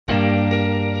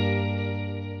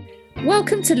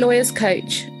Welcome to Lawyers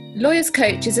Coach. Lawyers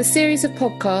Coach is a series of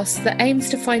podcasts that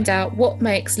aims to find out what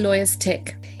makes lawyers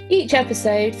tick. Each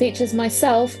episode features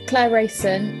myself, Claire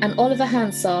Rayson, and Oliver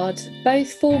Hansard,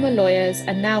 both former lawyers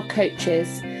and now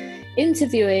coaches,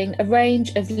 interviewing a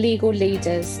range of legal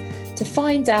leaders to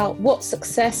find out what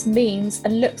success means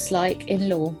and looks like in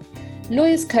law.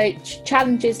 Lawyers Coach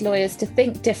challenges lawyers to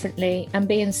think differently and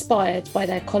be inspired by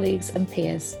their colleagues and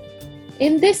peers.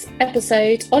 In this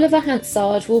episode, Oliver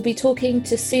Hansard will be talking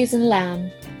to Susan Lamb.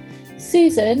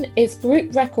 Susan is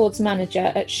Group Records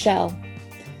Manager at Shell.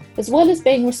 As well as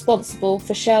being responsible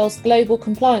for Shell's global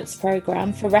compliance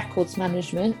programme for records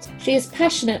management, she is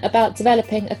passionate about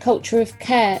developing a culture of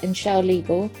care in Shell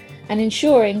Legal and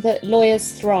ensuring that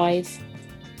lawyers thrive.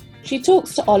 She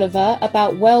talks to Oliver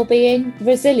about well-being,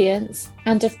 resilience,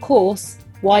 and of course,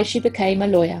 why she became a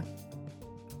lawyer.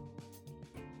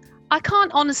 I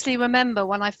can't honestly remember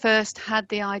when I first had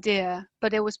the idea,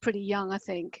 but it was pretty young, I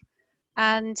think.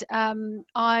 And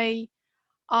I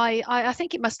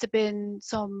think it must have been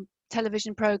some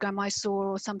television program I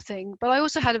saw or something. But I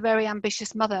also had a very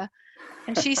ambitious mother,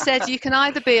 and she said, you can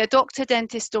either be a doctor,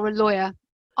 dentist, or a lawyer.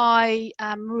 I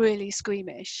am really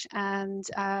squeamish and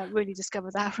really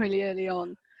discovered that really early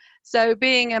on. So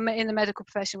being in the medical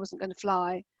profession wasn't going to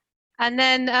fly. And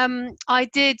then I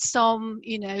did some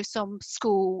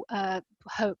school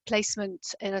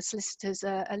placement in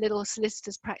a little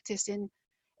solicitor's practice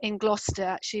in Gloucester,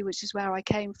 actually, which is where I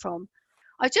came from.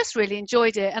 I just really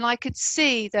enjoyed it, and I could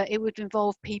see that it would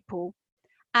involve people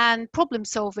and problem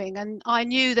solving, and I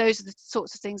knew those are the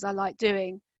sorts of things I like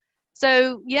doing.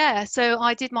 So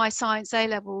I did my science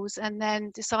A-levels and then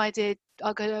decided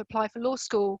I'm going to apply for law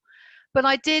school. But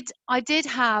I did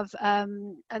have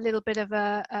a little bit of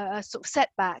a sort of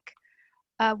setback.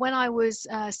 When I was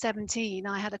 17,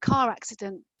 I had a car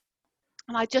accident,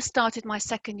 and I just started my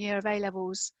second year of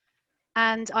A-levels,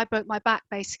 and I broke my back,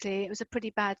 basically. It was a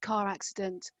pretty bad car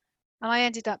accident, and I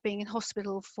ended up being in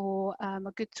hospital for a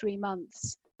good 3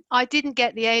 months. I didn't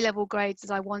get the A-level grades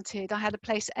that I wanted. I had a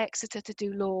place at Exeter to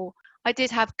do law. I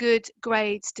did have good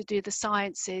grades to do the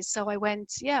sciences, so I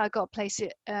got a place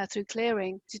through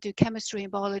clearing to do chemistry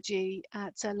and biology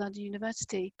at London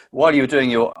University. While you were doing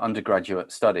your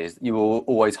undergraduate studies, you were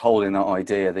always holding that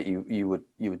idea that you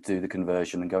would do the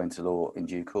conversion and go into law in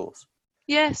due course.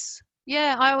 Yes,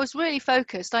 yeah, I was really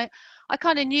focused. I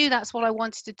kind of knew that's what I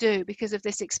wanted to do because of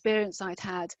this experience I'd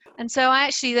had. And so I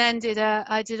actually then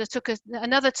took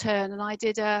another turn, and I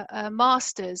did a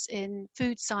master's in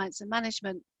food science and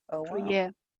management for a year.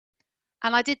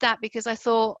 And I did that because I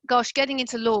thought, gosh, getting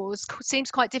into law seems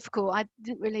quite difficult. I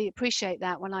didn't really appreciate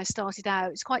that when I started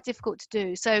out. It's quite difficult to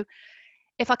do. So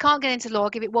if I can't get into law, I'll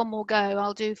give it one more go.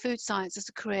 I'll do food science as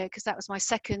a career because that was my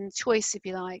second choice, if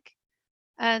you like.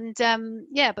 And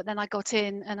but then I got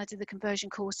in and I did the conversion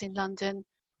course in London,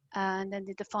 and then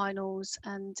did the finals,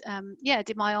 and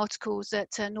did my articles at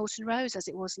Norton Rose, as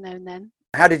it was known then.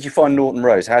 How did you find Norton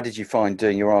Rose? How did you find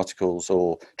doing your articles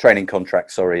or training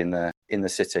contracts, in the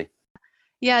city?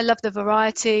 Yeah, I love the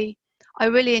variety. I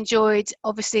really enjoyed,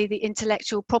 obviously, the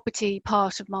intellectual property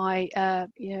part of my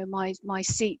my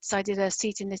seats. I did a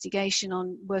seat in litigation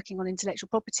on working on intellectual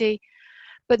property.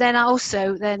 But then I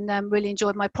also really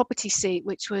enjoyed my property seat,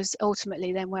 which was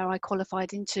ultimately then where I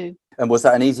qualified into. And was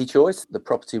that an easy choice, the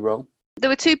property role? There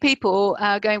were two people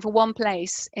going for one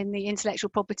place in the intellectual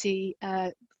property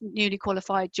newly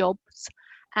qualified jobs.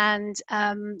 And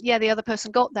the other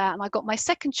person got that, and I got my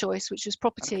second choice, which was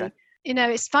property. Okay. You know,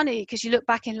 it's funny because you look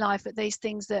back in life at these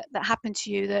things that happened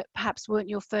to you that perhaps weren't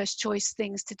your first choice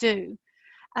things to do.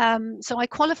 So I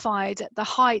qualified at the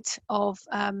height of,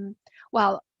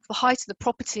 the height of the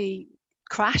property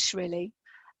crash, really.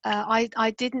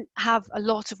 I didn't have a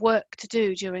lot of work to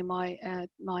do during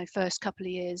my first couple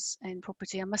of years in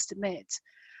property, I must admit.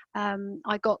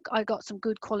 I got some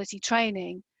good quality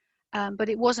training, but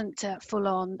it wasn't full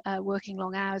on working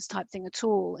long hours type thing at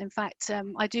all. In fact,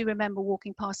 I do remember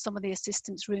walking past some of the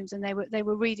assistants' rooms, and they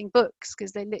were reading books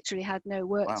because they literally had no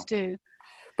work to do.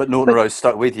 But Norton Rose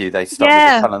stuck with you. They stuck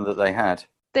with the talent that they had.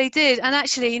 They did, and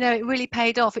actually, it really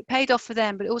paid off. It paid off for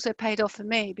them, but it also paid off for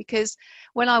me because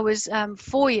when I was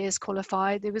 4 years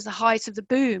qualified, it was the height of the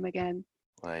boom again.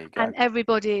 There you go. And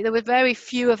there were very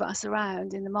few of us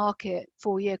around in the market,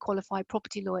 4-year qualified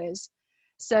property lawyers.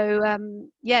 So,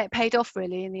 it paid off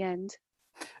really in the end.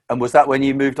 And was that when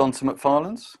you moved on to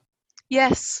Macfarlane's?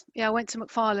 Yes, I went to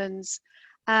Macfarlane's,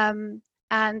 and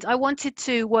I wanted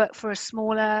to work for a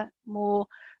smaller, more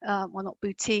not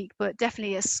boutique, but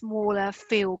definitely a smaller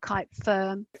feel type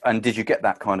firm. And did you get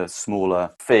that kind of smaller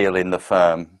feel in the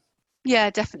firm? Yeah,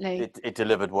 definitely. It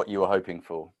delivered what you were hoping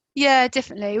for? Yeah,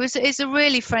 definitely. It's a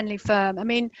really friendly firm. I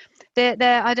mean, they're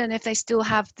I don't know if they still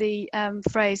have the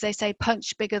phrase, they say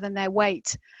punch bigger than their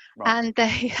weight. Right.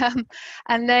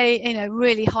 And they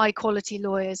really high quality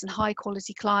lawyers and high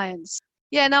quality clients.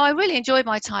 Yeah, no, I really enjoyed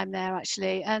my time there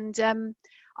actually. And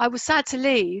I was sad to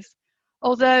leave,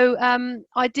 although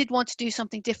I did want to do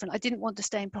something different. I didn't want to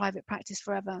stay in private practice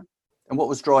forever. And what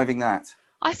was driving that?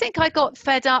 I think I got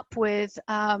fed up with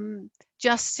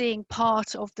just seeing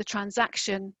part of the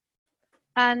transaction.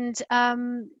 And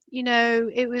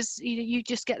it was you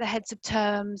just get the heads of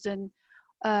terms and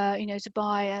to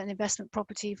buy an investment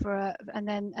property and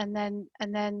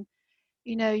then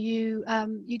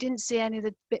you didn't see any of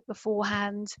the bit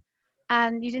beforehand,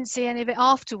 and you didn't see any of it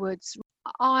afterwards.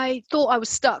 I thought I was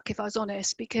stuck, if I was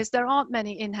honest, because there aren't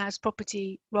many in-house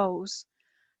property roles,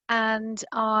 and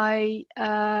I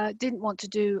didn't want to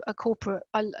do a corporate.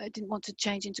 I didn't want to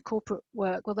change into corporate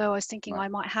work, although I was thinking Right. I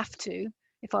might have to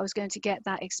if I was going to get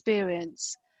that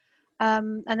experience.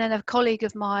 And then a colleague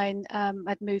of mine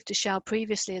had moved to Shell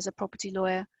previously as a property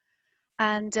lawyer,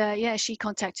 and she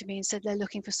contacted me and said they're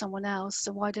looking for someone else,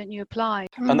 so why don't you apply?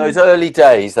 And those early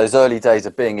days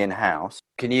of being in-house,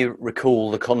 can you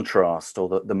recall the contrast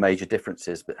or the major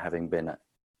differences but having been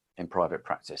in private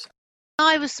practice?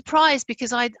 I was surprised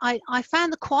because I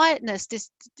found the quietness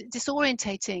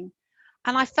disorientating,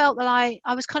 and I felt that I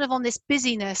was kind of on this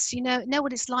busyness. You know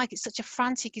what it's like. It's such a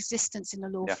frantic existence in a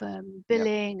law firm,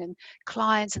 billing and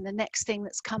clients and the next thing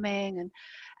that's coming,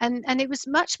 and it was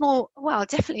much more, well,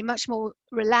 definitely much more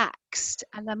relaxed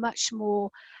and a much more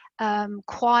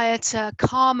quieter,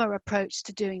 calmer approach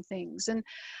to doing things. And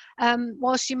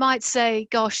whilst you might say,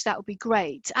 gosh, that would be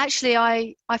great, actually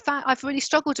I've really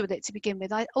struggled with it to begin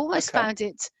with. I always found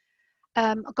it,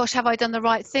 gosh, have I done the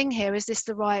right thing here? Is this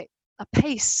the right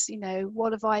pace?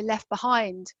 What have I left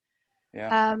behind?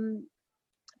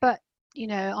 But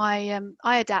I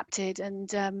adapted,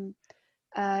 and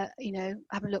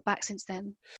haven't looked back since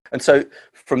then. And so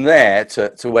from there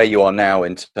to where you are now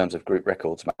in terms of group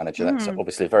records manager, that's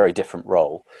obviously a very different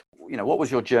role. What was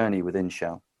your journey within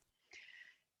Shell?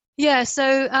 Yeah,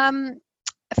 so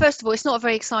first of all, it's not a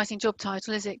very exciting job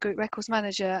title, is it? Group records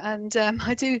manager. And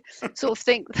I do sort of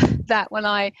think that when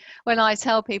I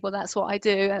tell people that's what I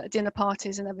do at dinner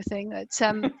parties and everything.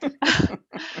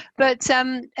 But I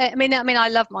mean, I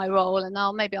love my role, and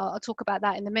I'll talk about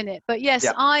that in a minute. But yes,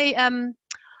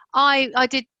 I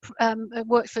did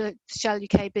work for Shell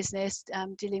UK business,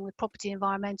 dealing with property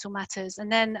environmental matters,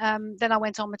 and then I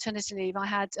went on maternity leave. I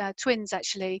had twins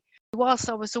actually. Whilst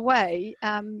I was away,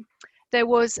 there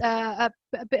was a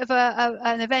bit of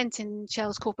an event in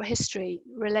Shell's corporate history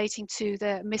relating to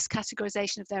the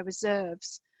miscategorization of their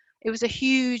reserves. It was a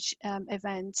huge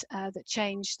event that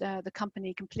changed the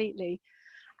company completely.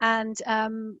 And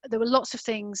there were lots of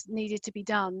things needed to be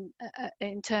done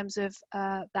in terms of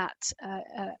that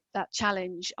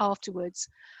challenge afterwards.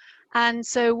 And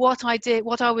so what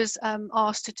I was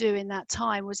asked to do in that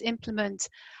time was implement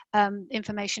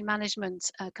information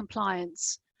management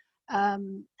compliance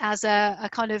as a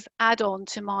kind of add-on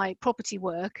to my property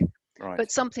work,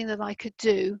 but something that I could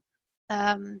do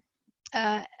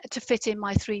to fit in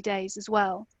my 3 days as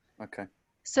well. Okay.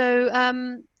 So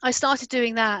I started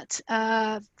doing that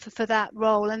for that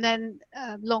role, and then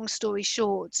long story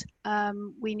short,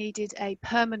 we needed a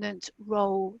permanent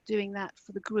role doing that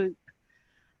for the group,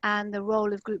 and the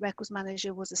role of group records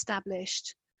manager was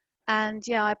established. And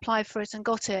I applied for it and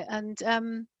got it, and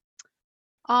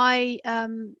I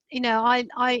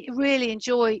really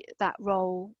enjoy that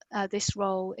role. This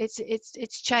role,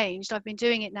 it's changed. I've been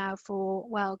doing it now for,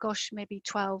 well, gosh, maybe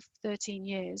 12, 13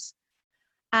 years.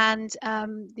 And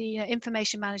the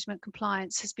information management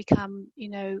compliance has become,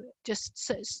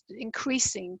 just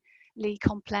increasingly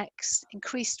complex,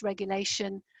 increased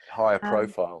regulation, higher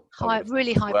profile,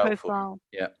 really high profile.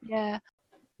 Yeah.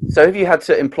 So have you had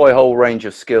to employ a whole range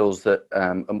of skills that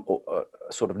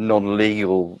sort of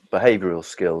non-legal behavioural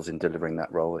skills in delivering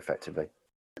that role effectively?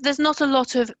 There's not a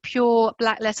lot of pure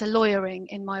black letter lawyering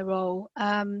in my role.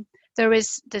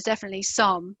 There's definitely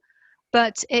some.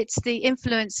 But it's the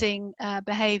influencing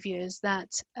behaviours that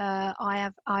I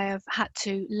have had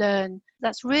to learn.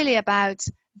 That's really about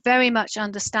very much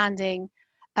understanding,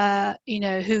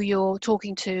 who you're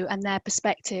talking to and their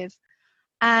perspective.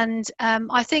 And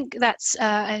I think that's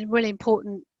a really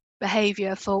important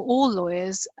behaviour for all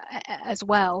lawyers as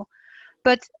well.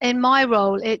 But in my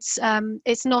role, it's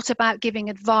not about giving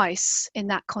advice in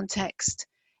that context.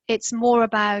 It's more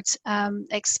about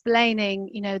explaining,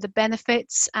 the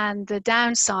benefits and the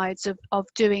downsides of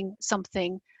doing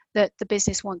something that the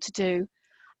business want to do,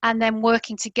 and then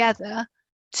working together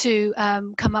to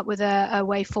come up with a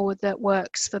way forward that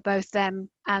works for both them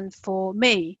and for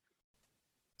me.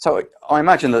 So I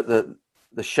imagine that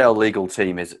the Shell legal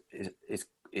team is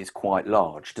quite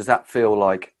large. Does that feel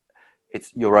like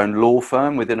it's your own law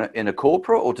firm in a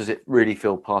corporate, or does it really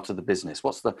feel part of the business?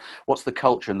 What's the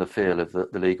culture and the feel of the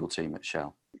legal team at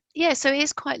Shell? Yeah, so it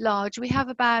is quite large. We have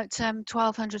about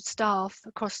 1,200 staff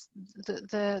across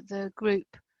the group.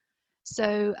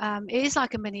 So it is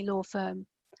like a mini law firm.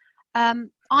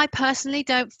 I personally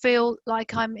don't feel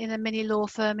like I'm in a mini law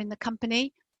firm in the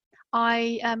company.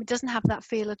 It doesn't have that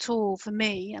feel at all for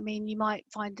me. I mean, you might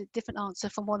find a different answer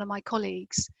from one of my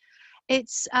colleagues.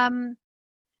 It's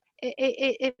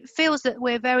it feels that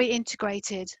we're very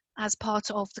integrated as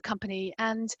part of the company,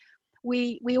 and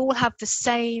we all have the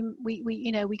same.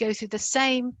 We go through the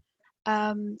same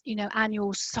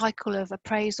annual cycle of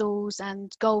appraisals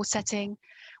and goal setting.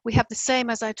 We have the same,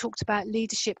 as I talked about,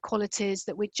 leadership qualities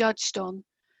that we're judged on.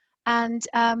 And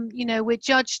we're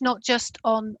judged not just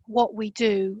on what we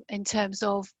do in terms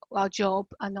of our job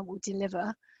and what we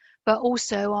deliver, but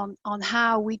also on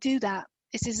how we do that.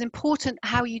 It's as important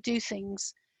how you do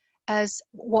things as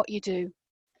what you do.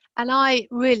 And I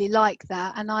really like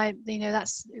that. And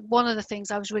that's one of the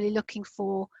things I was really looking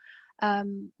for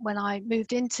when I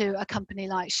moved into a company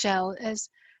like Shell, is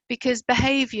because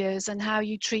behaviors and how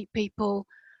you treat people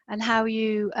and how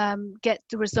you get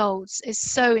the results is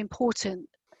so important.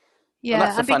 Yeah, and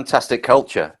that's a fantastic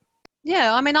culture.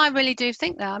 Yeah, I mean, I really do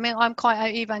think that. I mean, I'm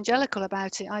quite evangelical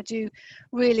about it. I do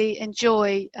really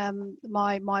enjoy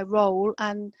my role,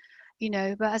 and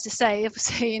but as I say,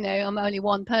 obviously, I'm only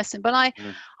one person. But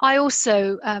I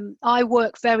also I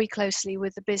work very closely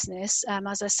with the business,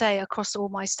 as I say, across all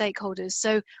my stakeholders.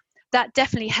 So that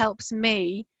definitely helps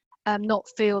me not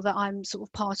feel that I'm sort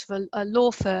of part of a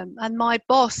law firm. And my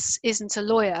boss isn't a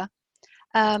lawyer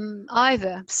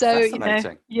either. So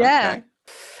fascinating. Yeah. Okay.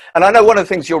 And I know one of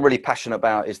the things you're really passionate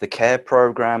about is the CARE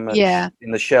program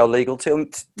in the Shell legal team.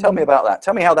 Tell me about that.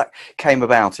 Tell me how that came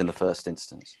about in the first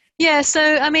instance. Yeah, so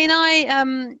I mean,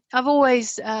 I've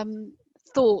always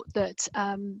thought that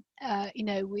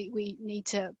we need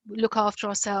to look after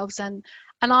ourselves, and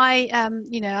I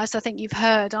as I think you've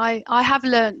heard, I have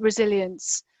learned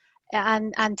resilience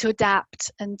and to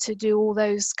adapt and to do all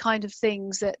those kind of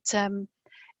things that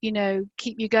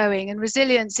keep you going. And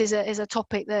resilience is a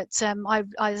topic that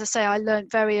as I say, I learned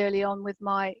very early on when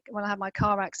I had my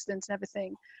car accident and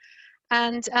everything.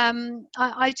 And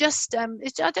I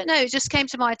don't know, it just came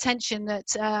to my attention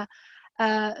that a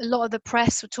lot of the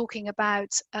press were talking about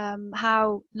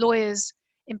how lawyers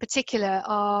in particular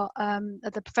are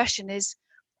the profession is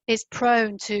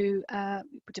prone to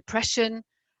depression,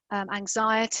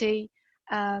 anxiety,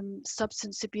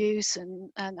 substance abuse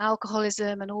and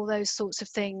alcoholism and all those sorts of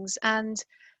things. And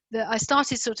I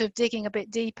started sort of digging a bit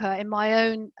deeper in my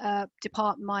own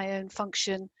department, my own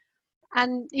function.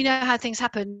 And you know how things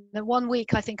happen. And one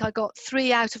week, I think I got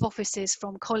 3 out of offices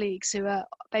from colleagues who are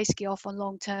basically off on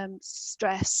long-term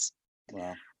stress.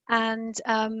 Wow. And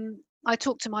I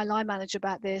talked to my line manager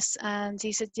about this, and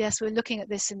he said, yes, we're looking at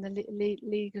this in the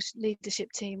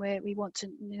leadership team, where we want to,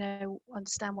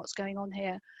 understand what's going on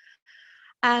here.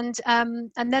 And then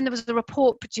there was a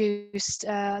report produced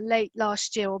late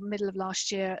last year or middle of last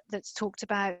year that's talked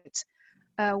about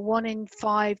 1 in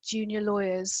 5 junior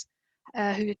lawyers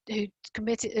who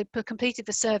completed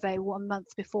the survey 1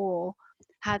 month before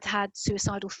had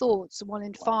suicidal thoughts. 1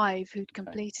 in 5 who'd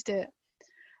completed it.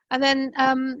 And then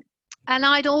and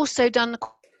I'd also done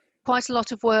quite a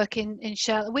lot of work in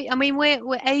Shell.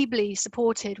 We're ably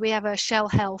supported. We have a Shell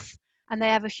Health, and they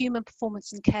have a human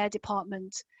performance and care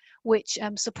department, which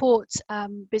supports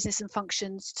business and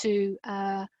functions to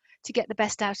get the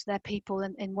best out of their people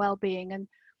and well-being.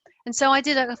 And so I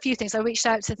did a few things. I reached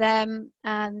out to them,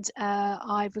 and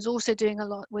I was also doing a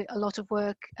lot of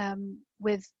work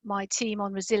with my team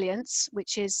on resilience,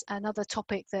 which is another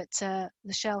topic that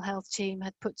the Shell Health team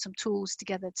had put some tools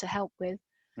together to help with.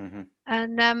 Mm-hmm.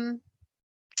 And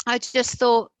I just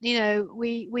thought,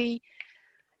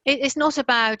 it's not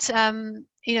about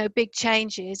big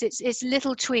changes. It's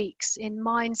little tweaks in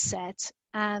mindset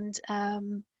and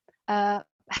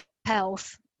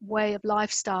health, way of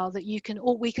lifestyle that we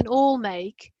can all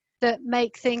make, that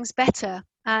make things better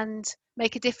and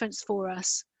make a difference for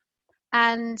us.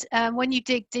 And when you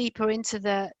dig deeper into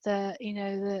the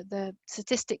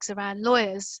statistics around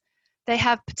lawyers, they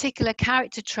have particular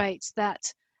character traits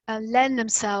that lend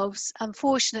themselves,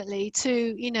 unfortunately,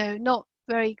 to not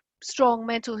very strong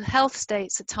mental health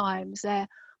states at times.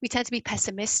 We tend to be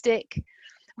pessimistic.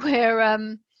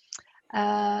 We're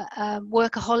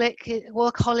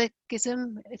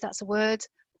workaholism, if that's a word.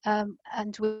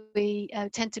 and we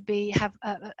tend to have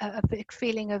a big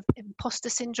feeling of imposter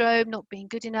syndrome, not being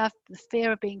good enough, the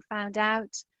fear of being found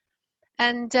out.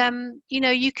 And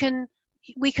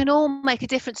we can all make a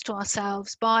difference to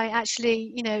ourselves by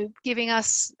actually, giving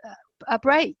us a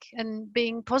break and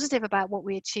being positive about what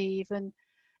we achieve, and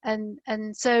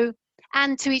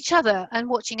to each other, and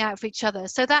watching out for each other.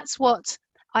 So that's what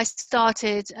I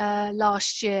started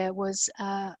last year, was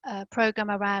a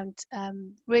program around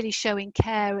really showing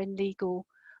care in legal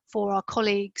for our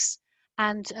colleagues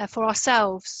and for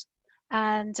ourselves.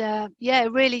 And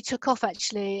it really took off,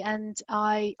 actually. And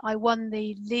I won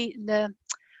the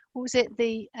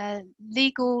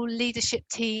legal leadership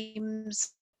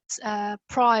team's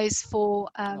prize for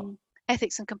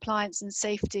ethics and compliance and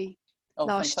safety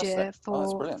last fantastic. year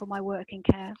for my work in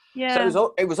care. Yeah.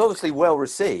 So it was obviously well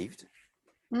received.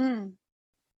 Mm.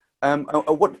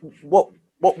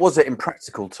 What was it in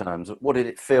practical terms? What did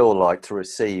it feel like to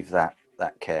receive that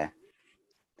care?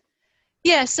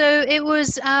 Yeah, so it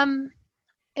was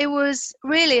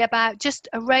really about just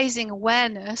raising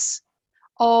awareness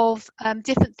of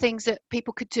different things that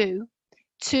people could do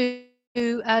to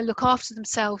look after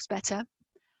themselves better.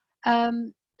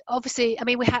 Obviously, I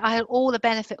mean, I had all the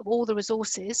benefit of all the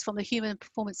resources from the human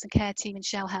performance and care team in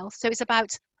Shell Health. So it's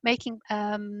about making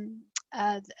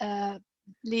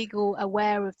legal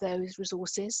aware of those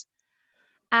resources.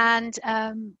 And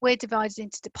we're divided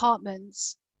into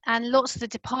departments. And lots of the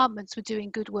departments were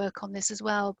doing good work on this as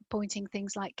well, appointing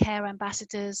things like care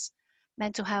ambassadors,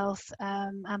 mental health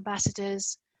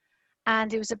ambassadors.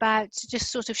 And it was about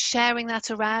just sort of sharing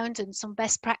that around and some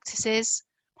best practices.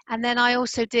 And then I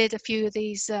also did a few of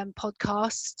these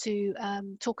podcasts to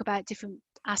talk about different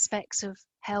aspects of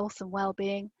health and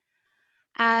well-being.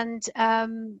 And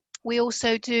we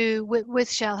also do, with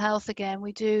Shell Health again,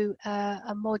 we do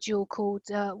a module called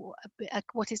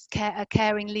what is a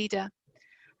caring leader,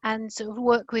 and sort of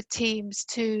work with teams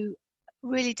to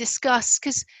really discuss,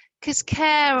 because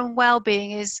care and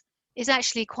well-being is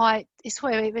actually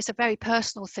it's a very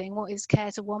personal thing. What is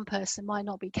care to one person might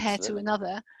not be care Absolutely. to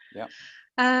another. Yeah.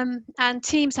 And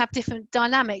teams have different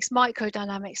dynamics, micro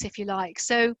dynamics, if you like.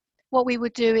 So what we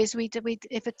would do is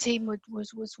if a team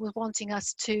was wanting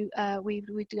us to, we'd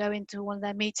go into one of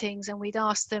their meetings and we'd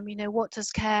ask them, what's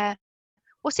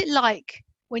it like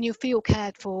when you feel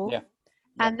cared for? Yeah.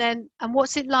 And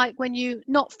what's it like when you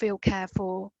not feel cared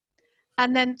for?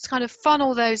 And then kind of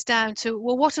funnel those down to,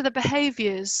 well, what are the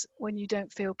behaviours when you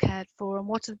don't feel cared for, and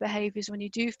what are the behaviours when you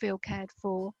do feel cared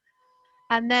for?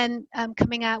 And then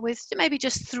coming out with maybe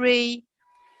just 3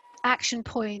 action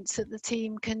points that the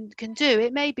team can do.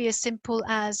 It may be as simple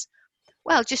as,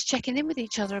 well, just checking in with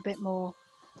each other a bit more,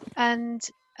 and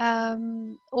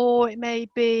or it may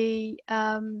be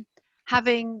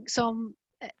having some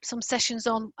sessions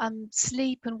on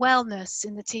sleep and wellness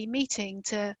in the team meeting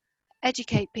to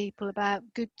educate people about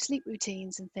good sleep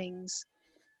routines and things.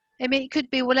 I mean, it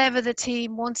could be whatever the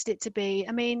team wanted it to be.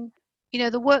 I mean,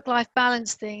 the work-life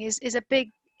balance thing is a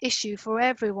big issue for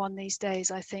everyone these days,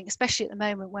 I think, especially at the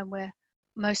moment when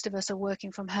most of us are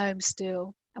working from home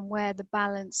still, and where the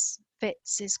balance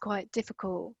fits is quite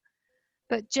difficult.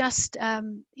 But just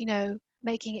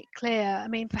making it clear. I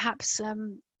mean, perhaps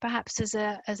as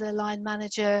a line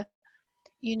manager,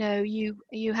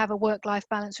 you have a work-life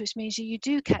balance, which means you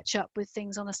do catch up with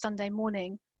things on a Sunday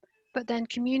morning, but then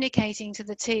communicating to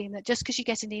the team that just because you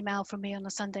get an email from me on a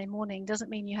Sunday morning doesn't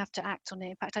mean you have to act on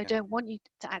it. In fact, I don't want you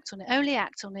to act on it. Only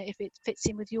act on it if it fits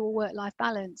in with your work-life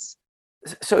balance.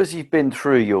 So as you've been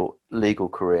through your legal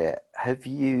career, have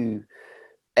you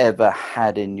ever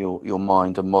had in your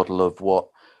mind a model of what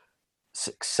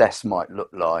success might look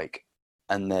like,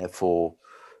 and therefore,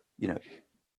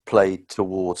 played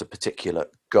towards a particular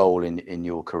goal in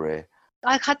your career?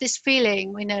 I had this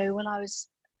feeling, when I was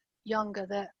younger,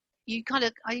 that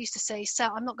I used to say,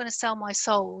 I'm not going to sell my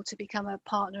soul to become a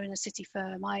partner in a city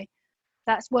firm.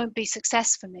 That won't be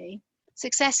success for me.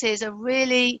 Success is a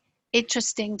really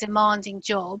interesting, demanding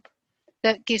job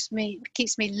that keeps me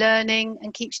learning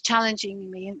and keeps challenging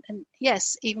me, and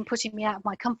yes, even putting me out of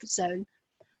my comfort zone.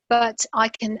 But I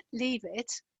can leave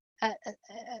it at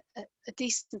a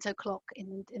decent o'clock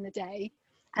in the day,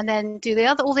 and then do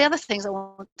all the other things I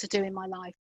want to do in my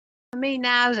life. For me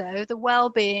now, though, the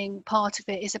well-being part of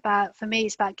it is about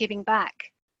giving back.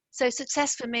 So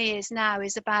success for me is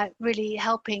about really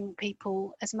helping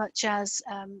people as much as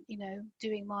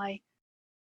doing my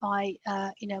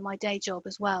day job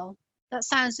as well. Does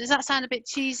that sound a bit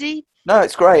cheesy? No,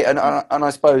 it's great. And I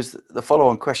suppose the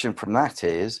follow-on question from that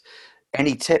is,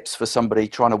 any tips for somebody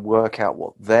trying to work out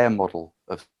what their model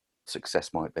of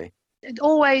success might be?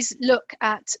 always look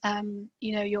at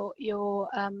your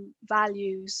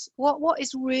values. What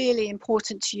is really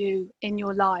important to you in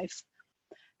your life?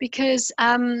 Because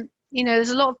there's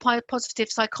a lot of positive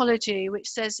psychology which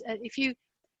says if you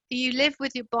live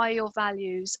by your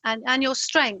values and your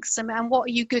strengths and what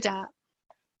are you good at,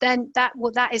 then that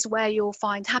is where you'll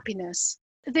find happiness.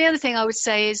 The other thing I would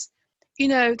say is,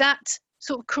 that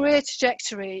sort of career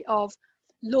trajectory of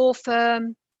law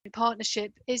firm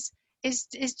partnership is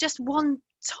just one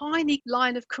tiny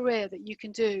line of career that you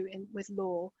can do with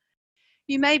law.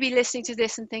 You may be listening to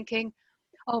this and thinking,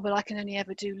 oh, but I can only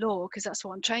ever do law because that's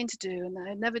what I'm trained to do, and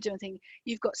I never do anything.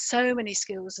 You've got so many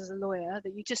skills as a lawyer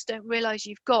that you just don't realise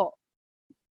you've got.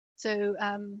 So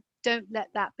don't let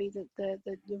that be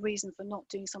the reason for not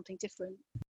doing something different.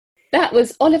 That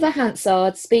was Oliver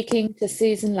Hansard speaking to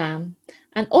Susan Lamb,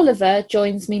 and Oliver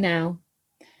joins me now.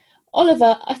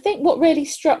 Oliver, I think what really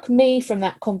struck me from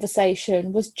that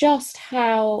conversation was just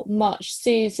how much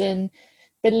Susan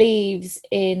believes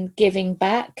in giving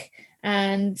back,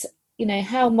 and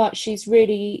how much she's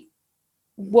really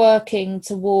working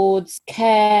towards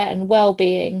care and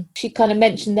well-being. She kind of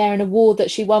mentioned there an award that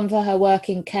she won for her work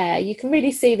in care. You can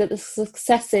really see that the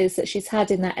successes that she's had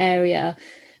in that area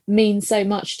mean so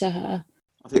much to her.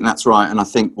 I think that's right, and I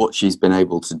think what she's been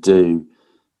able to do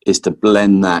is to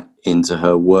blend that into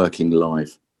her working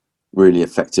life really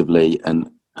effectively,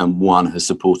 and one has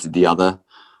supported the other,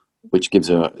 which gives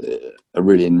her a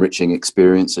really enriching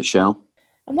experience at Shell.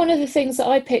 And one of the things that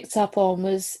I picked up on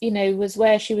was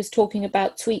where she was talking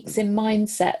about tweaks in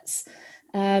mindsets,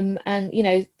 and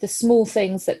the small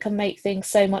things that can make things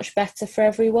so much better for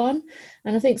everyone.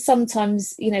 And I think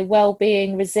sometimes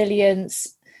well-being,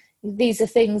 resilience, these are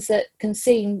things that can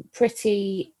seem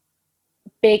pretty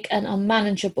big and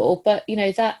unmanageable, but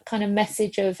that kind of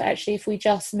message of actually if we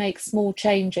just make small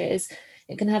changes,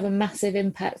 it can have a massive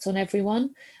impact on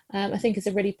everyone. I think is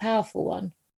a really powerful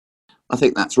one. I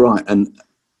think that's right, and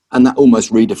that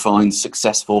almost redefines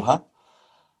success for her,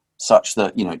 such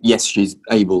that yes, she's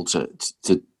able to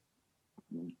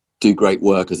do great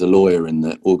work as a lawyer in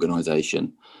the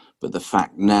organisation, but the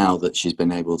fact now that she's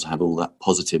been able to have all that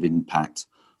positive impact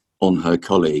on her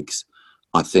colleagues,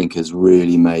 I think has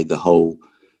really made the whole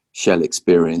Shell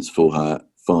experience for her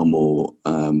far more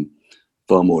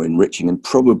enriching, and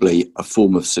probably a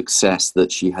form of success that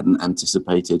she hadn't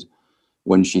anticipated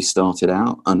when she started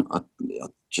out. And I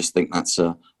just think that's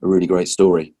a really great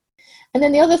story. And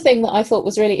then the other thing that I thought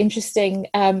was really interesting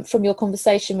from your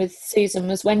conversation with Susan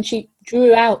was when she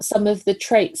drew out some of the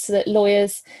traits that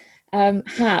lawyers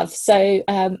have. So,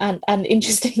 and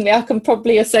interestingly, I can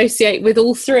probably associate with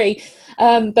all three,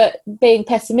 but being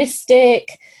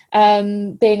pessimistic,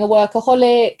 being a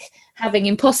workaholic, having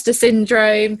imposter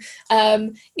syndrome.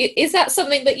 Is that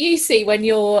something that you see when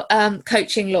you're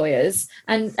coaching lawyers?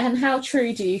 And how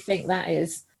true do you think that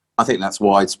is? I think that's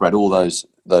widespread. All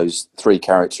those three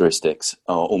characteristics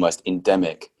are almost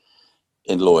endemic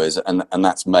in lawyers, and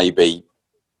that's maybe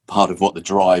part of what the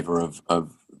driver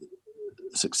of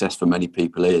success for many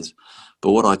people is.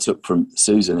 But what I took from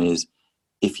Susan is,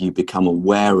 if you become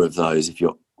aware of those, if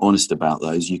you're honest about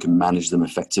those, you can manage them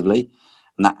effectively,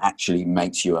 and that actually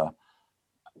makes you a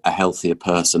healthier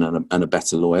person and a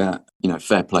better lawyer.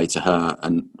 Fair play to her,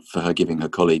 and for her giving her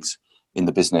colleagues in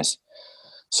the business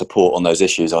support on those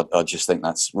issues. I just think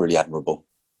that's really admirable.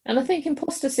 And I think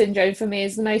imposter syndrome for me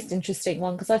is the most interesting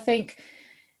one, because I think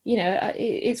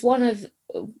it's one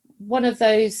of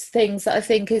those things that I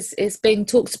think is being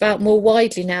talked about more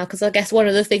widely now, because I guess one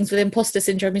of the things with imposter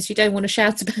syndrome is you don't want to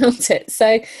shout about it.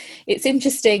 So it's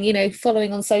interesting,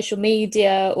 following on social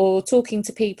media or talking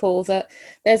to people, that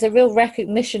there's a real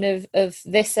recognition of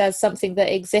this as something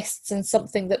that exists and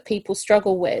something that people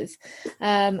struggle with.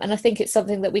 And I think it's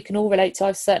something that we can all relate to.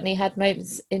 I've certainly had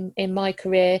moments in my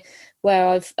career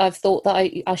where I've thought that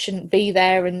I shouldn't be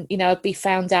there, and I'd be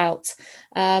found out.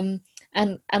 And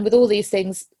with all these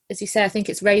things, as you say, I think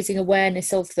it's raising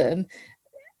awareness of them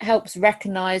helps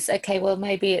recognise, okay, well,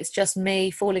 maybe it's just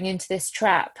me falling into this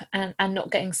trap and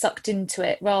not getting sucked into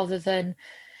it, rather than,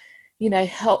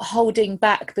 holding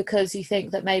back because you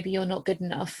think that maybe you're not good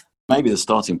enough. Maybe the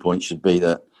starting point should be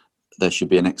that there should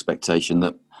be an expectation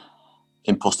that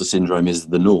imposter syndrome is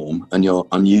the norm and you're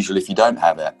unusual if you don't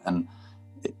have it. And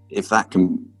if that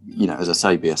can, as I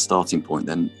say, be a starting point,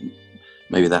 then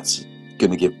maybe that's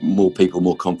going to give more people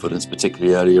more confidence,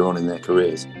 particularly earlier on in their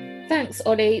careers. Thanks,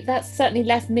 Ollie. That's certainly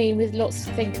left me with lots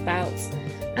to think about.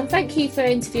 And thank you for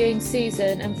interviewing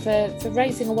Susan and for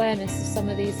raising awareness of some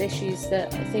of these issues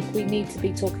that I think we need to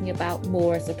be talking about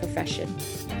more as a profession.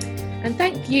 And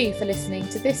thank you for listening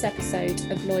to this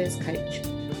episode of Lawyers Coach.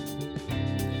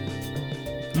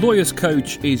 Lawyers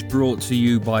Coach is brought to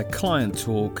you by Client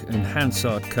Talk and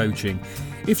Hansard Coaching.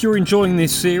 If you're enjoying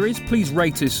this series, please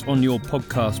rate us on your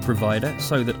podcast provider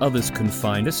so that others can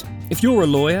find us. If you're a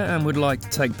lawyer and would like to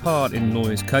take part in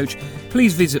Lawyers Coach,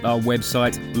 please visit our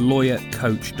website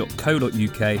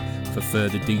lawyercoach.co.uk for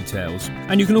further details.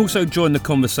 And you can also join the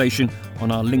conversation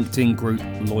on our LinkedIn group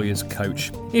Lawyers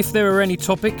Coach. If there are any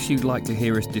topics you'd like to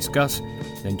hear us discuss,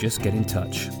 then just get in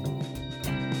touch.